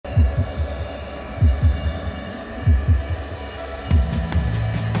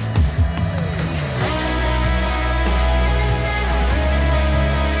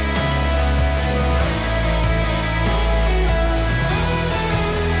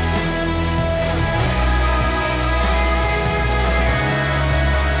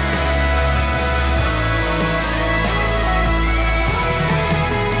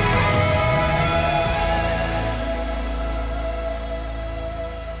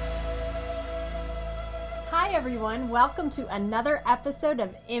Hi everyone, welcome to another episode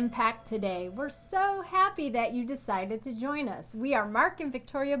of Impact Today. We're so happy that you decided to join us. We are Mark and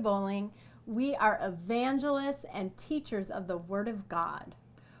Victoria Bowling. We are evangelists and teachers of the Word of God.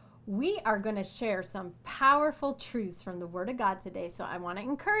 We are going to share some powerful truths from the Word of God today, so I want to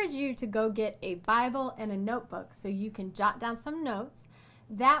encourage you to go get a Bible and a notebook so you can jot down some notes.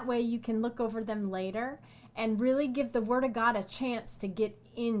 That way you can look over them later and really give the Word of God a chance to get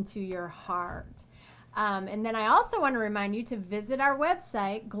into your heart. And then I also want to remind you to visit our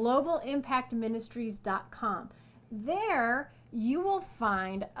website, globalimpactministries.com. There you will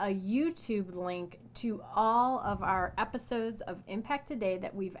find a YouTube link to all of our episodes of Impact Today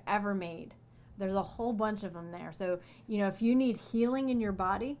that we've ever made. There's a whole bunch of them there. So, if you need healing in your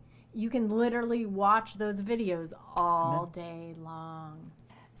body, you can literally watch those videos all day long.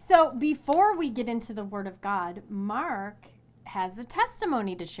 So before we get into the Word of God, Mark has a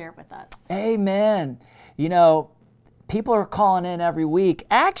testimony to share with us. Amen. People are calling in every week.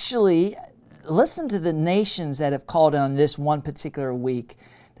 Actually, listen to the nations that have called on this one particular week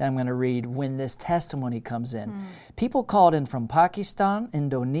that I'm going to read when this testimony comes in. People called in from Pakistan,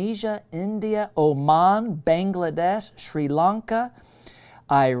 Indonesia, India, Oman, Bangladesh, Sri Lanka,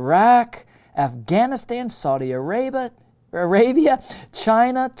 Iraq, Afghanistan, Saudi Arabia,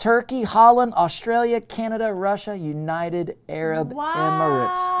 China, Turkey, Holland, Australia, Canada, Russia, United Arab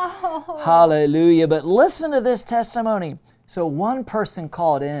Emirates. Hallelujah. But listen to this testimony. So one person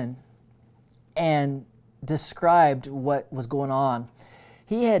called in and described what was going on.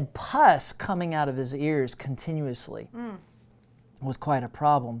 He had pus coming out of his ears continuously. It was quite a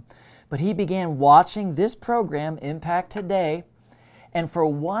problem. But he began watching this program, Impact Today, and for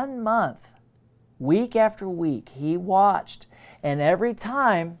 1 month, week after week, he watched, and every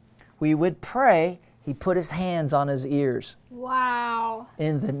time we would pray, he put his hands on his ears. Wow.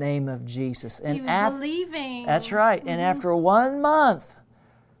 In the name of Jesus. And he was believing. That's right. And after 1 month,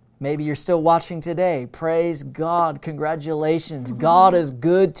 maybe you're still watching today, praise God, congratulations. God is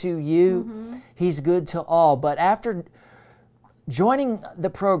good to you. He's good to all. But after joining the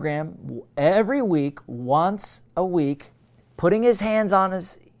program every week, once a week, putting his hands on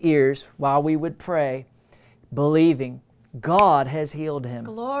his ears while we would pray, believing, God has healed him.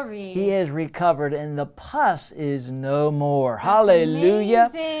 Glory. He has recovered and the pus is no more. That's Hallelujah.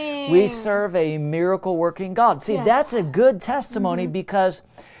 amazing. We serve a miracle working God. See, that's a good testimony because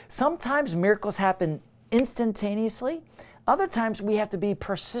sometimes miracles happen instantaneously. Other times we have to be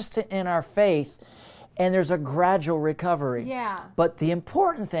persistent in our faith and there's a gradual recovery. Yeah. But the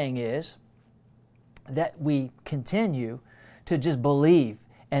important thing is that we continue to just believe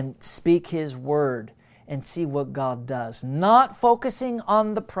and speak His Word and see what God does. Not focusing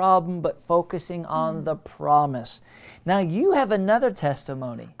on the problem, but focusing on the promise. Now, you have another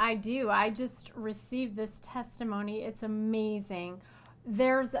testimony. I do. I just received this testimony. It's amazing.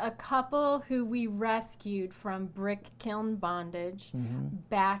 There's a couple who we rescued from brick kiln bondage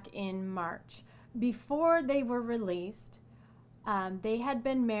back in March. Before they were released, they had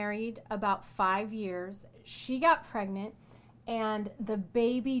been married about 5 years. She got pregnant, and the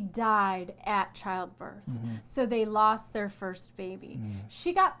baby died at childbirth. So they lost their first baby.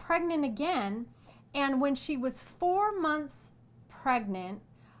 She got pregnant again, and when she was 4 months pregnant,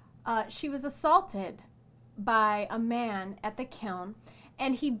 she was assaulted by a man at the kiln,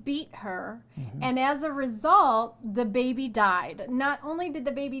 and he beat her. And as a result, the baby died. Not only did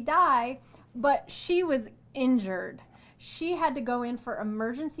the baby die, but she was injured. She had to go in for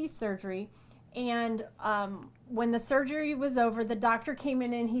emergency surgery. And when the surgery was over, the doctor came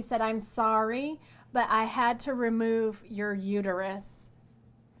in and he said, "I'm sorry, but I had to remove your uterus."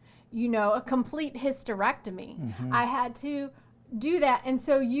 A complete hysterectomy. I had to do that. And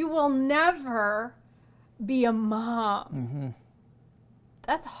so you will never be a mom.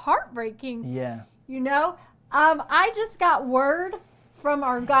 That's heartbreaking. Yeah. I just got word from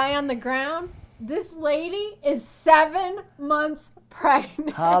our guy on the ground. This lady is 7 months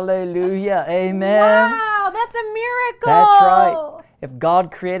pregnant. Hallelujah. Amen. Wow, that's a miracle. That's right. If God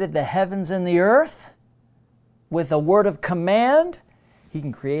created the heavens and the earth with a word of command, He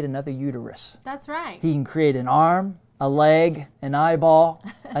can create another uterus. That's right. He can create an arm, a leg, an eyeball,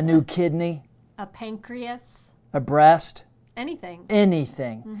 a new kidney, a pancreas, a breast. Anything.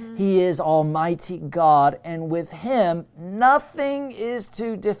 He is Almighty God, and with Him, nothing is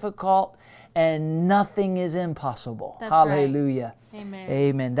too difficult and nothing is impossible. That's Hallelujah. Right. Amen.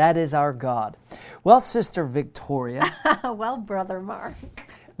 Amen. That is our God. Well, Sister Victoria. Well, Brother Mark.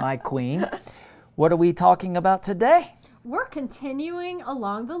 My queen. What are we talking about today? We're continuing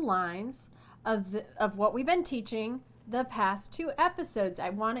along the lines of what we've been teaching the past 2 episodes. I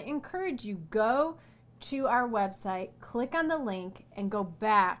want to encourage you, go to our website, click on the link, and go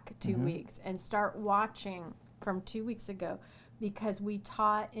back 2 weeks and start watching from 2 weeks ago, because we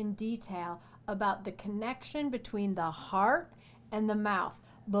taught in detail about the connection between the heart and the mouth.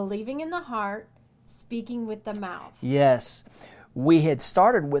 Believing in the heart, speaking with the mouth. Yes. We had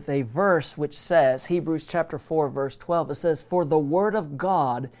started with a verse which says, Hebrews chapter 4, verse 12, it says, "For the word of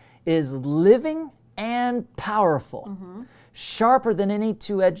God is living and powerful, sharper than any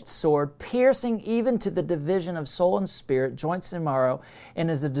two-edged sword, piercing even to the division of soul and spirit, joints and marrow, and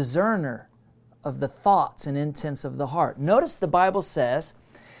is a discerner of the thoughts and intents of the heart." Notice the Bible says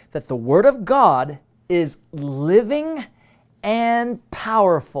that the Word of God is living and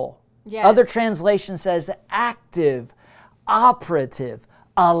powerful. Yes. Other translation says active, operative,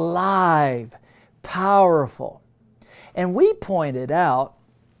 alive, powerful. And we pointed out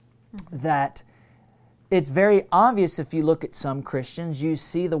that it's very obvious if you look at some Christians, you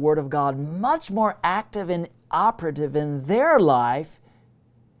see the Word of God much more active and operative in their life.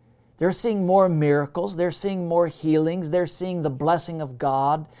 They're seeing more miracles, they're seeing more healings, they're seeing the blessing of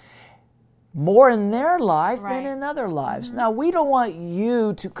God more in their life than in other lives. Now, we don't want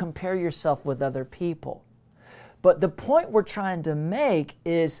you to compare yourself with other people. But the point we're trying to make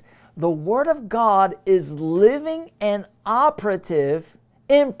is the Word of God is living and operative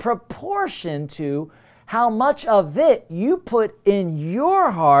in proportion to how much of it you put in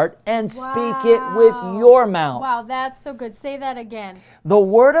your heart and speak it with your mouth. Wow, that's so good. Say that again. The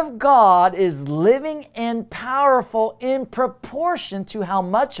Word of God is living and powerful in proportion to how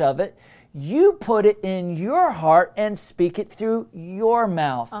much of it you put it in your heart and speak it through your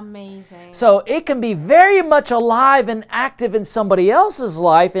mouth. Amazing. So it can be very much alive and active in somebody else's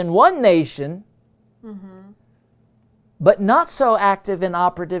life in one nation, but not so active and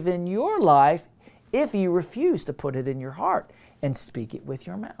operative in your life if you refuse to put it in your heart and speak it with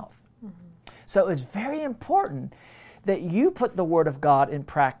your mouth. So it's very important that you put the Word of God in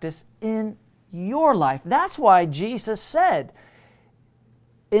practice in your life. That's why Jesus said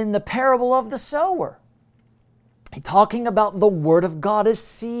in the parable of the sower, talking about the Word of God as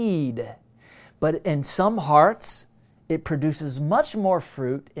seed. But in some hearts, it produces much more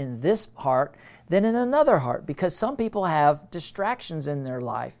fruit in this heart than in another heart, because some people have distractions in their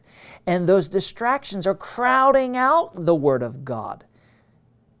life, and those distractions are crowding out the Word of God.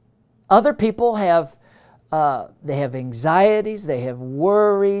 Other people have anxieties, they have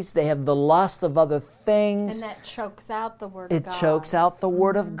worries, they have the lust of other things. And that chokes out the Word of God. It chokes out the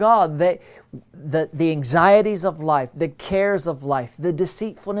Word of God. The anxieties of life, the cares of life, the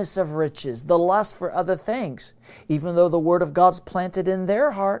deceitfulness of riches, the lust for other things. Even though the Word of God's planted in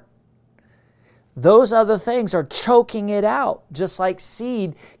their heart, those other things are choking it out, just like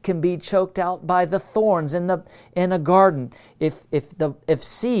seed can be choked out by the thorns in a garden. If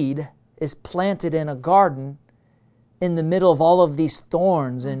seed is planted in a garden in the middle of all of these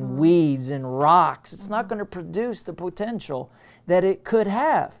thorns and weeds and rocks, it's not going to produce the potential that it could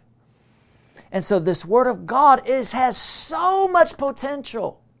have. And so this Word of God has so much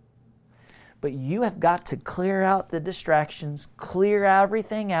potential. But you have got to clear out the distractions, clear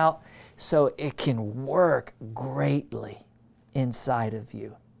everything out so it can work greatly inside of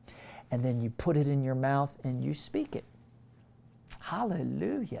you. And then you put it in your mouth and you speak it.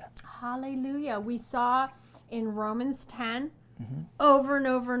 Hallelujah. Hallelujah. We saw in Romans 10 over and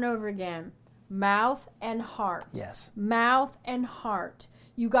over and over again, mouth and heart. Yes. Mouth and heart.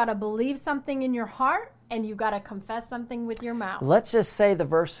 You got to believe something in your heart, and you got to confess something with your mouth. Let's just say the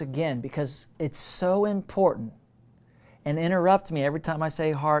verse again, because it's so important. And interrupt me every time I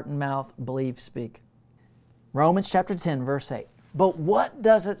say heart and mouth, believe, speak. Romans chapter 10, verse 8. But what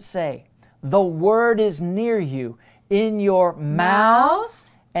does it say? The word is near you, in your mouth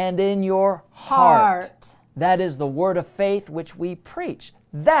and in your heart. That is the word of faith which we preach.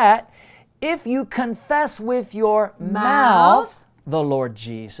 That if you confess with your mouth the Lord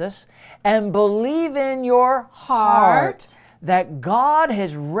Jesus and believe in your heart that God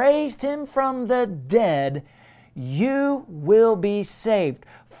has raised him from the dead, you will be saved.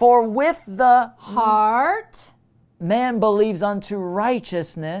 For with the heart man believes unto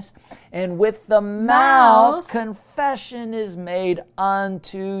righteousness, and with the mouth confession is made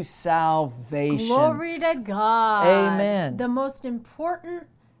unto salvation. Glory to God. Amen. The most important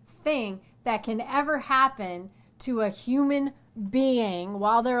thing that can ever happen to a human being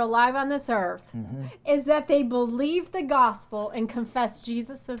while they're alive on this earth is that they believe the gospel and confess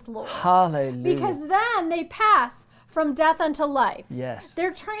Jesus as Lord. Hallelujah. Because then they pass from death unto life. Yes.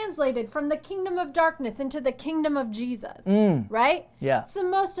 They're translated from the kingdom of darkness into the kingdom of Jesus, right? Yeah. It's the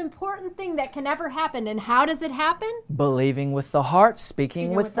most important thing that can ever happen. And how does it happen? Believing with the heart,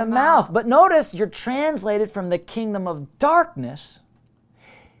 speaking with the mouth. But notice, you're translated from the kingdom of darkness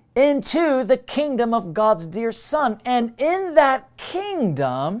into the kingdom of God's dear Son. And in that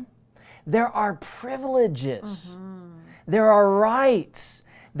kingdom, there are privileges. There are rights.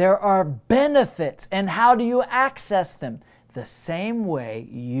 There are benefits. And how do you access them? The same way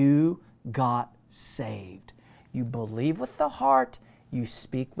you got saved. You believe with the heart, you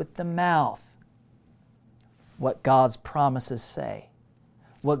speak with the mouth. What God's promises say,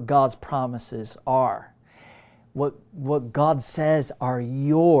 what God's promises are, what God says are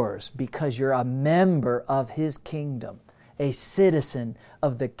yours because you're a member of His kingdom, a citizen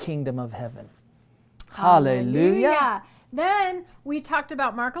of the kingdom of heaven. Hallelujah. Then we talked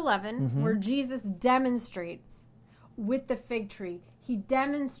about Mark 11, where Jesus demonstrates with the fig tree. He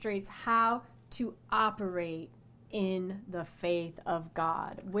demonstrates how to operate in the faith of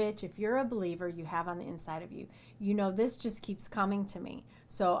God, which if you're a believer, you have on the inside of you. You know, this just keeps coming to me.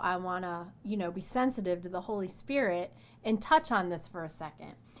 So I want to, be sensitive to the Holy Spirit and touch on this for a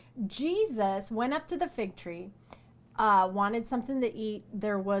second. Jesus went up to the fig tree, wanted something to eat.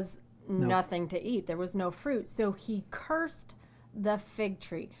 There was nothing to eat. There was no fruit. So he cursed the fig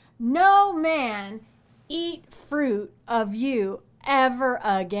tree. No man eat fruit of you ever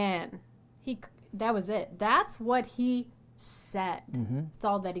again. That was it. That's what he said. That's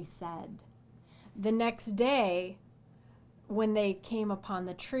all that he said. The next day, when they came upon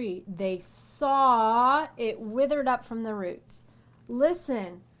the tree, they saw it withered up from the roots.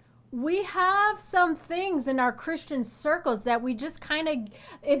 Listen, we have some things in our Christian circles that we just kind of,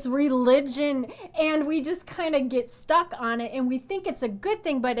 it's religion, and we just kind of get stuck on it, and we think it's a good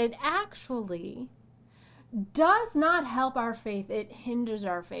thing, but it actually does not help our faith. It hinders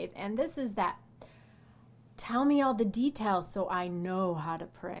our faith. And this is that. Tell me all the details so I know how to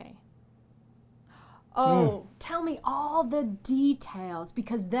pray. Oh, tell me all the details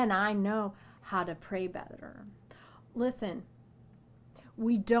because then I know how to pray better. Listen,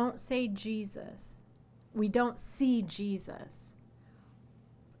 we don't say Jesus. We don't see Jesus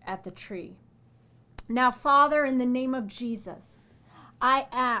at the tree. Now, Father, in the name of Jesus, I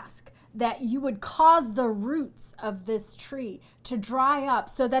ask that you would cause the roots of this tree to dry up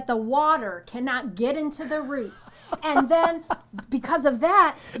so that the water cannot get into the roots. And then because of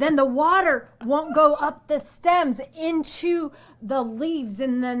that, then the water won't go up the stems into the leaves,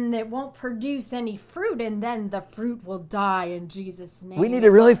 and then it won't produce any fruit, and then the fruit will die in Jesus' name. We need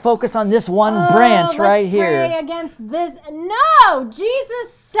to really focus on this one branch right here. Let's pray against this. No,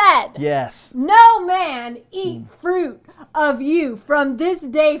 Jesus said, yes, no man eat fruit of you from this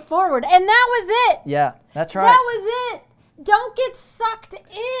day forward. And that was it. Yeah, that's right. That was it. Don't get sucked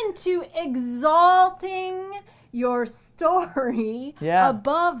into exalting your story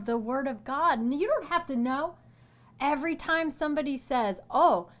above the Word of God. And you don't have to know. Every time somebody says,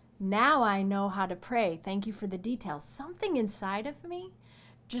 oh, now I know how to pray, thank you for the details, something inside of me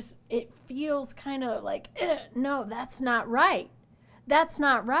just, it feels kind of like, no, that's not right. That's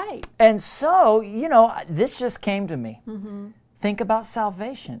not right. And so, this just came to me. Think about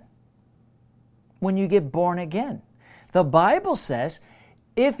salvation. When you get born again, the Bible says,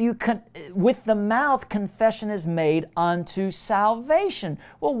 if you with the mouth confession is made unto salvation.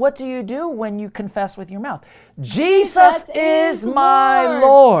 Well, what do you do when you confess with your mouth? Jesus is my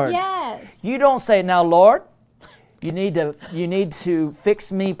Lord. Yes. You don't say, now, Lord, you need to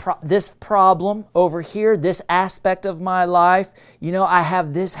fix me this problem over here, this aspect of my life. I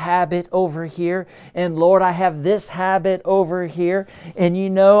have this habit over here, and Lord, I have this habit over here,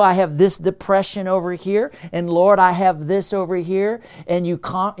 and I have this depression over here, and Lord, I have this over here, and you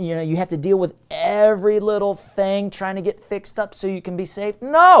have to deal with every little thing trying to get fixed up so you can be saved.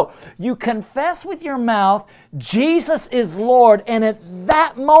 No, you confess with your mouth, Jesus is Lord, and at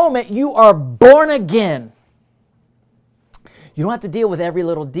that moment you are born again. You don't have to deal with every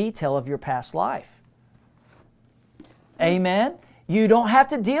little detail of your past life. Amen? You don't have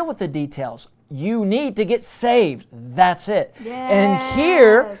to deal with the details. You need to get saved. That's it. Yes, and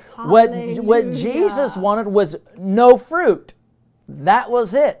here, what Jesus wanted was no fruit. That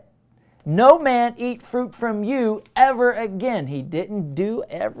was it. No man eat fruit from you ever again. He didn't do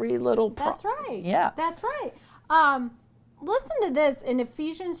every little That's right. Yeah. That's right. Listen to this in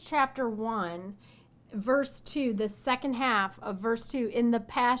Ephesians chapter 1. Verse 2, the second half of verse 2 in the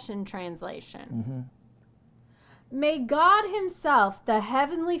Passion Translation. May God Himself, the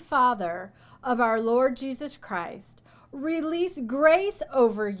Heavenly Father of our Lord Jesus Christ, release grace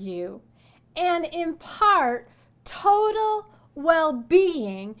over you and impart total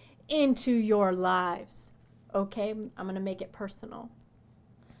well-being into your lives. Okay, I'm going to make it personal.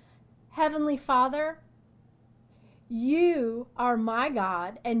 Heavenly Father, you are my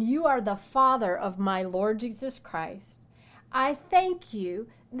God, and you are the Father of my Lord Jesus Christ. I thank you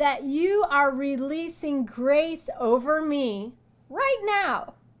that you are releasing grace over me right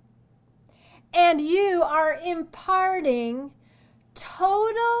now. And you are imparting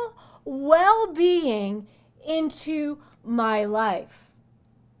total well-being into my life.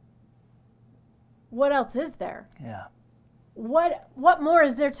 What else is there? Yeah. What more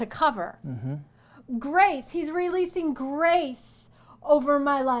is there to cover? Grace. He's releasing grace over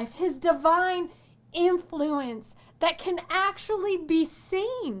my life. His divine influence that can actually be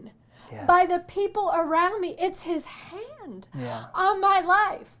seen by the people around me. It's his hand on my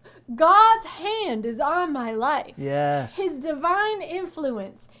life. God's hand is on my life. Yes. His divine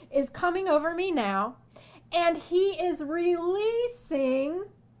influence is coming over me now, and he is releasing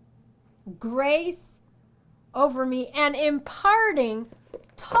grace over me and imparting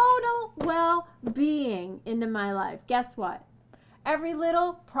total well-being into my life. Guess what? Every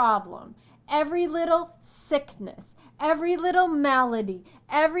little problem, every little sickness, every little malady,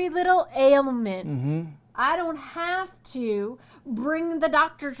 every little ailment, I don't have to bring the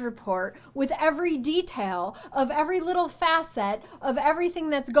doctor's report with every detail of every little facet of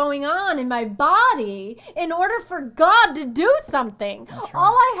everything that's going on in my body in order for God to do something. That's right.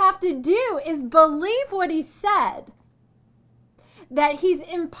 All I have to do is believe what he said, that he's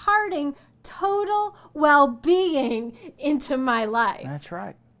imparting total well-being into my life. That's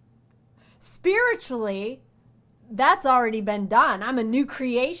right. Spiritually, that's already been done. I'm a new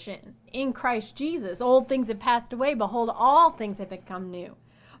creation in Christ Jesus. Old things have passed away. Behold, all things have become new.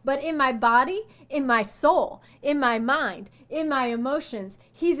 But in my body, in my soul, in my mind, in my emotions,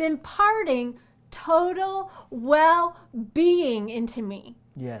 he's imparting total well-being into me.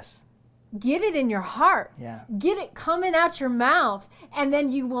 Yes. Get it in your heart. Yeah. Get it coming out your mouth, and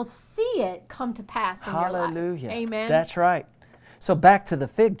then you will see it come to pass in your life. Hallelujah. Amen. That's right. So back to the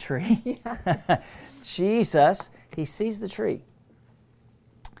fig tree. Jesus, he sees the tree.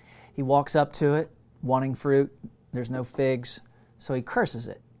 He walks up to it, wanting fruit. There's no figs, so he curses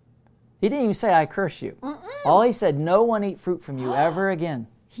it. He didn't even say, I curse you. All he said, no one eat fruit from you ever again.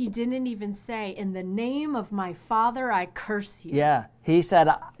 He didn't even say, in the name of my Father, I curse you. Yeah. He said,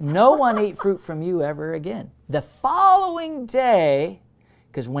 no one eat fruit from you ever again. The following day,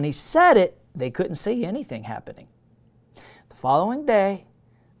 because when he said it, they couldn't see anything happening. The following day,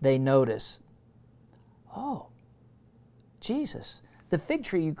 they notice, oh, Jesus, the fig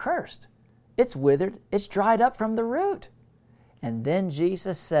tree you cursed, it's withered, it's dried up from the root. And then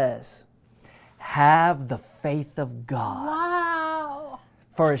Jesus says, have the faith of God. Wow.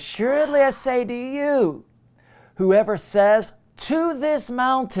 For assuredly I say to you, whoever says to this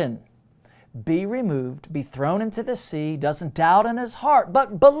mountain, be removed, be thrown into the sea, doesn't doubt in his heart,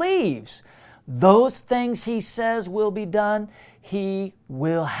 but believes those things he says will be done, he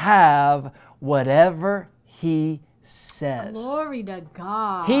will have whatever he says. Glory to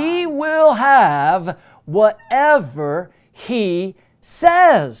God. He will have whatever he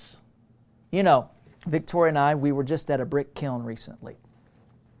says. You know, Victoria and I, we were just at a brick kiln recently.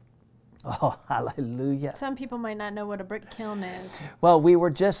 Oh, hallelujah. Some people might not know what a brick kiln is. Well, we were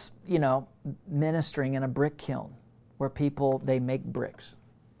just, ministering in a brick kiln where people, they make bricks.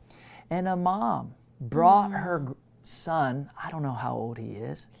 And a mom brought her son, I don't know how old he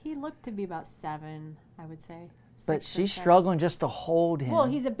is. He looked to be about 7, I would say. But 6 or she's 7. struggling just to hold him. Well,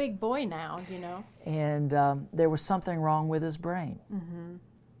 he's a big boy now, And there was something wrong with his brain.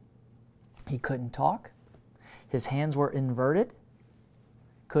 He couldn't talk. His hands were inverted.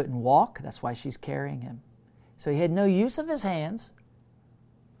 Couldn't walk. That's why she's carrying him. So he had no use of his hands.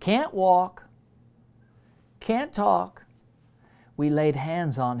 Can't walk. Can't talk. We laid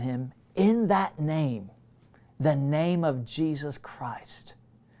hands on him in that name, the name of Jesus Christ.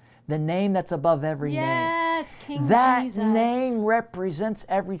 The name that's above every name. Yes, King that Jesus. name represents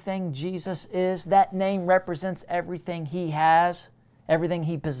everything Jesus is. That name represents everything he has, everything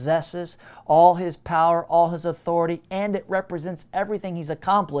he possesses, all his power, all his authority, and it represents everything he's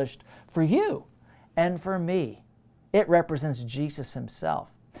accomplished for you and for me. It represents Jesus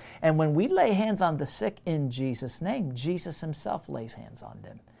himself. And when we lay hands on the sick in Jesus' name, Jesus himself lays hands on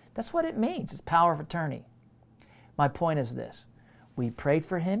them. That's what it means. It's power of attorney. My point is this. We prayed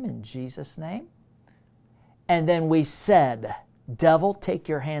for him in Jesus' name, and then we said, devil, take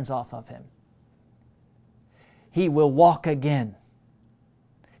your hands off of him. He will walk again.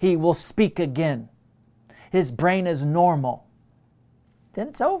 He will speak again. His brain is normal. Then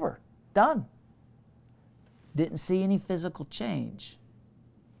it's over. Done. Didn't see any physical change.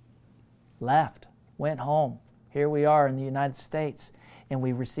 Left, went home. Here we are in the United States, and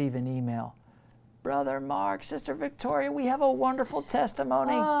we receive an email. Brother Mark, Sister Victoria, we have a wonderful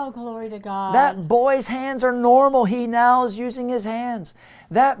testimony. Oh, glory to God. That boy's hands are normal. He now is using his hands.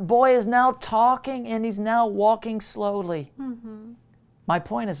 That boy is now talking, and he's now walking slowly. Mm-hmm. My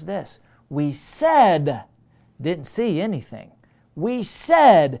point is this. We said, didn't see anything. We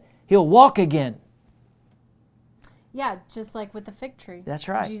said he'll walk again. Yeah, just like with the fig tree. That's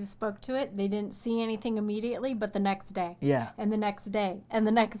right. Jesus spoke to it. They didn't see anything immediately, but the next day. Yeah. And the next day. And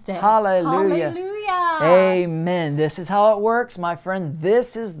the next day. Hallelujah. Hallelujah. Amen. This is how it works, my friend.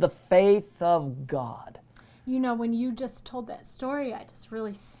 This is the faith of God. You know, when you just told that story, I just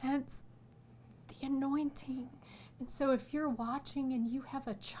really sense the anointing. And so if you're watching and you have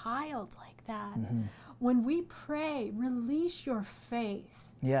a child like that, when we pray, release your faith.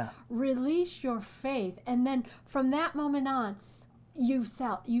 Yeah. Release your faith. And then from that moment on, you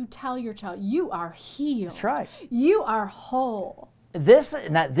tell your child, you are healed. That's right. You are whole. This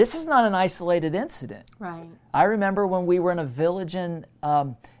is not an isolated incident. Right. I remember when we were in a village in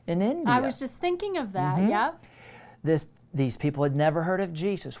India. I was just thinking of that, yeah. These people had never heard of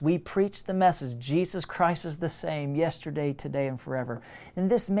Jesus. We preached the message, Jesus Christ is the same yesterday, today, and forever. And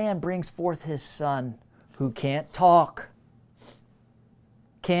this man brings forth his son who can't talk.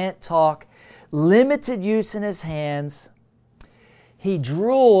 Limited use in his hands. He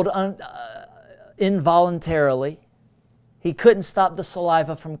drooled involuntarily. He couldn't stop the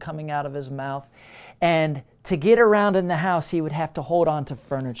saliva from coming out of his mouth. And to get around in the house, he would have to hold on to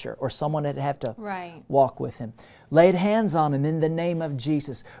furniture, or someone would have to walk with him. Laid hands on him in the name of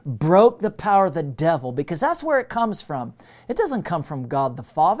Jesus. Broke the power of the devil, because that's where it comes from. It doesn't come from God the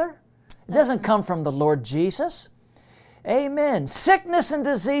Father. It doesn't come from the Lord Jesus. Amen. Sickness and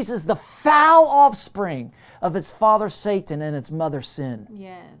disease is the foul offspring of its father Satan and its mother sin.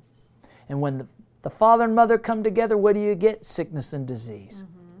 Yes. And when the father and mother come together, what do you get? Sickness and disease.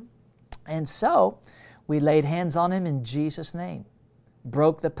 Mm-hmm. And so we laid hands on him in Jesus' name.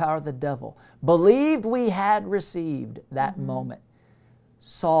 Broke the power of the devil. Believed we had received that moment.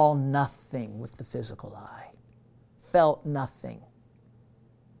 Saw nothing with the physical eye. Felt nothing.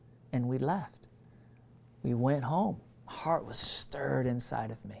 And we left. We went home. Heart was stirred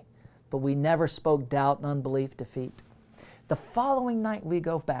inside of me. But we never spoke doubt and unbelief, defeat. The following night we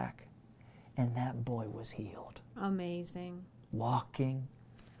go back, and that boy was healed. Amazing. Walking,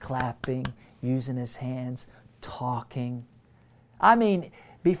 clapping, using his hands, talking. I mean,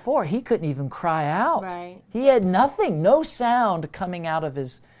 before he couldn't even cry out. Right. He had nothing, no sound coming out of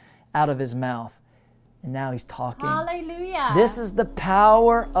his mouth. And now he's talking. Hallelujah. This is the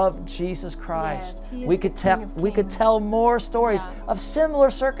power of Jesus Christ. Yes, he is we the could King of we could Kings. tell more stories Yeah. of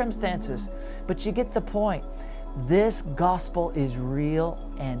similar circumstances. But you get the point. This gospel is real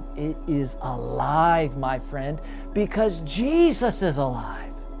and it is alive, my friend, because Jesus is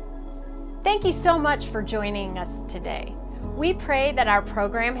alive. Thank you so much for joining us today. We pray that our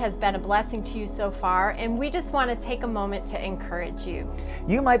program has been a blessing to you so far, and we just want to take a moment to encourage you.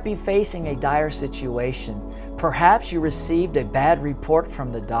 You might be facing a dire situation. Perhaps you received a bad report from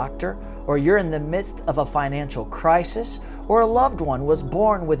the doctor, or you're in the midst of a financial crisis, or a loved one was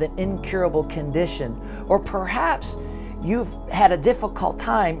born with an incurable condition, or perhaps you've had a difficult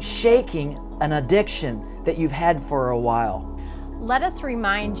time shaking an addiction that you've had for a while. Let us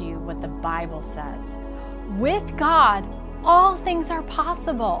remind you what the Bible says. With God, all things are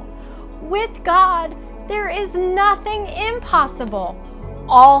possible. With God, there is nothing impossible.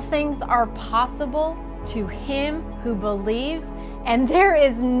 All things are possible to him who believes, and there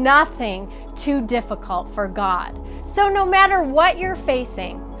is nothing too difficult for God. So no matter what you're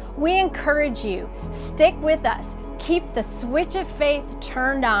facing, we encourage you, stick with us, keep the switch of faith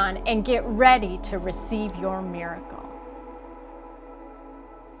turned on, and get ready to receive your miracle.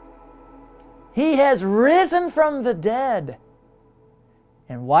 He has risen from the dead.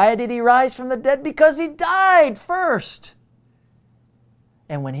 And why did he rise from the dead? Because he died first.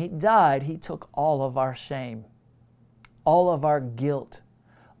 And when he died, he took all of our shame, all of our guilt,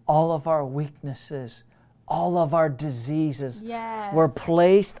 all of our weaknesses, all of our diseases were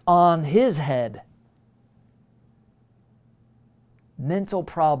placed on his head. Mental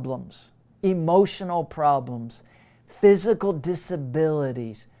problems, emotional problems, physical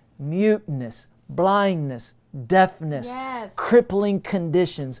disabilities, muteness, blindness, deafness, crippling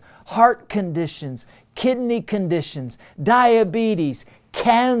conditions, heart conditions, kidney conditions, diabetes,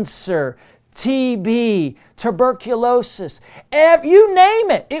 cancer, TB, tuberculosis, you name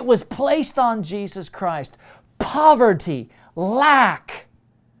it, it was placed on Jesus Christ. Poverty, lack,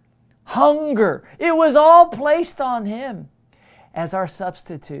 hunger. It was all placed on him as our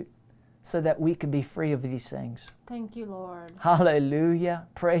substitute so that we could be free of these things. Thank you, Lord. Hallelujah.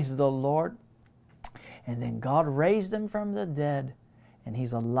 Praise the Lord. And then God raised him from the dead, and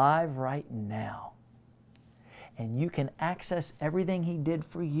he's alive right now. And you can access everything he did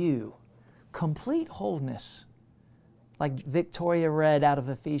for you. Complete wholeness. Like Victoria read out of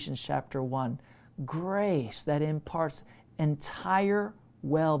Ephesians chapter 1. Grace that imparts entire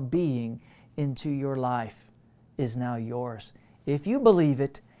well-being into your life is now yours. If you believe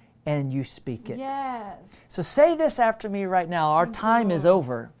it and you speak it. Yes. So say this after me right now. Our time is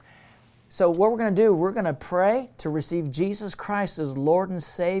over. So what we're going to do, we're going to pray to receive Jesus Christ as Lord and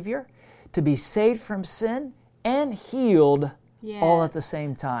Savior, to be saved from sin and healed all at the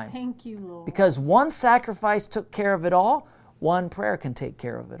same time. Thank you, Lord. Because one sacrifice took care of it all, one prayer can take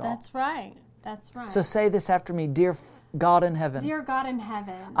care of it all. That's right. That's right. So say this after me. Dear God in heaven. Dear God in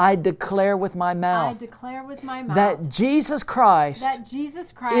heaven. I declare with my mouth. I declare with my mouth. That Jesus Christ. That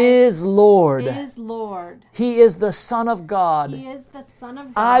Jesus Christ. Is Lord. Is Lord. He is the Son of God. He is the Son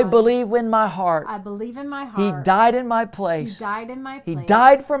of God. I believe in my heart. I believe in my heart. He died in my place. He died in my place. He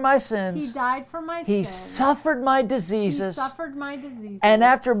died for my sins. He died for my He sins. suffered my diseases. He suffered my diseases. And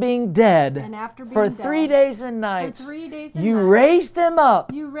after being dead for 3 days and nights, for 3 days and you nights, raised him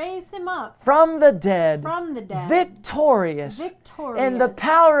up. You raised him up from the dead. From the dead. Victorious. And the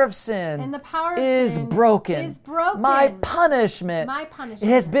power of sin is broken. My punishment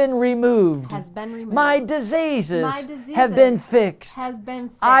has been removed. My diseases have been fixed.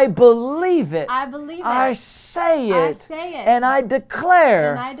 I believe it. I say it. And I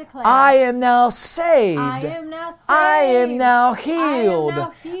declare I am now saved. I am now healed.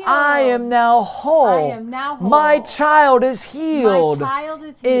 I am now whole. My child is healed.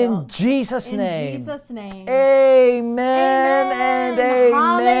 In Jesus' name. Amen. And amen.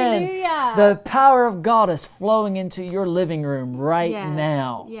 Hallelujah. The power of God is flowing into your living room right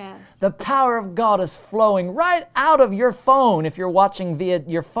now. Yes. The power of God is flowing right out of your phone if you're watching via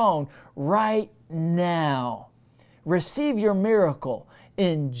your phone right now. Receive your miracle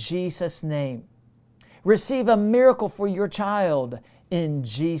in Jesus' name. Receive a miracle for your child in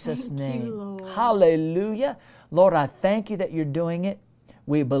Jesus' name. You, Lord. Hallelujah. Lord, I thank you that you're doing it.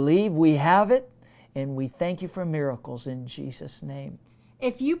 We believe we have it. And we thank you for miracles in Jesus' name.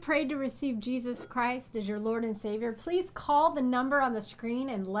 If you prayed to receive Jesus Christ as your Lord and Savior, please call the number on the screen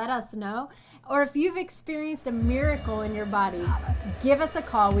and let us know. Or if you've experienced a miracle in your body, give us a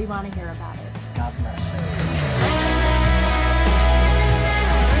call. We want to hear about it. God bless.